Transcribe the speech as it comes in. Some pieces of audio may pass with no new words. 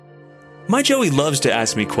My Joey loves to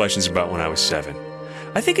ask me questions about when I was 7.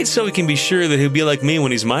 I think it's so he can be sure that he'll be like me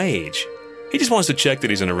when he's my age. He just wants to check that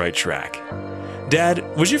he's on the right track.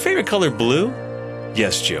 Dad, was your favorite color blue?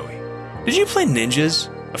 Yes, Joey. Did you play ninjas?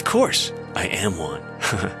 Of course, I am one.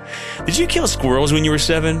 Did you kill squirrels when you were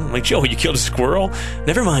 7? I'm like, Joey, you killed a squirrel?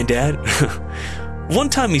 Never mind, Dad. One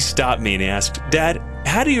time he stopped me and asked, Dad,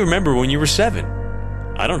 how do you remember when you were 7?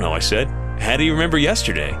 I don't know, I said. How do you remember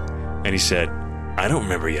yesterday? And he said, I don't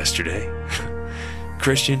remember yesterday.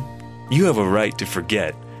 Christian, you have a right to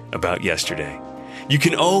forget about yesterday. You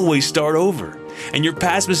can always start over, and your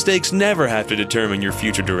past mistakes never have to determine your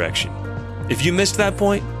future direction. If you missed that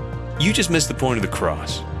point, you just missed the point of the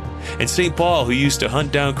cross. And St. Paul, who used to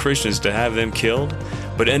hunt down Christians to have them killed,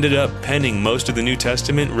 but ended up penning most of the New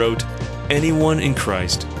Testament, wrote, anyone in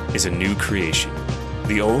Christ is a new creation.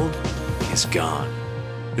 The old is gone.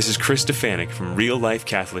 This is Chris Stefanick from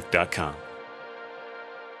RealLifeCatholic.com.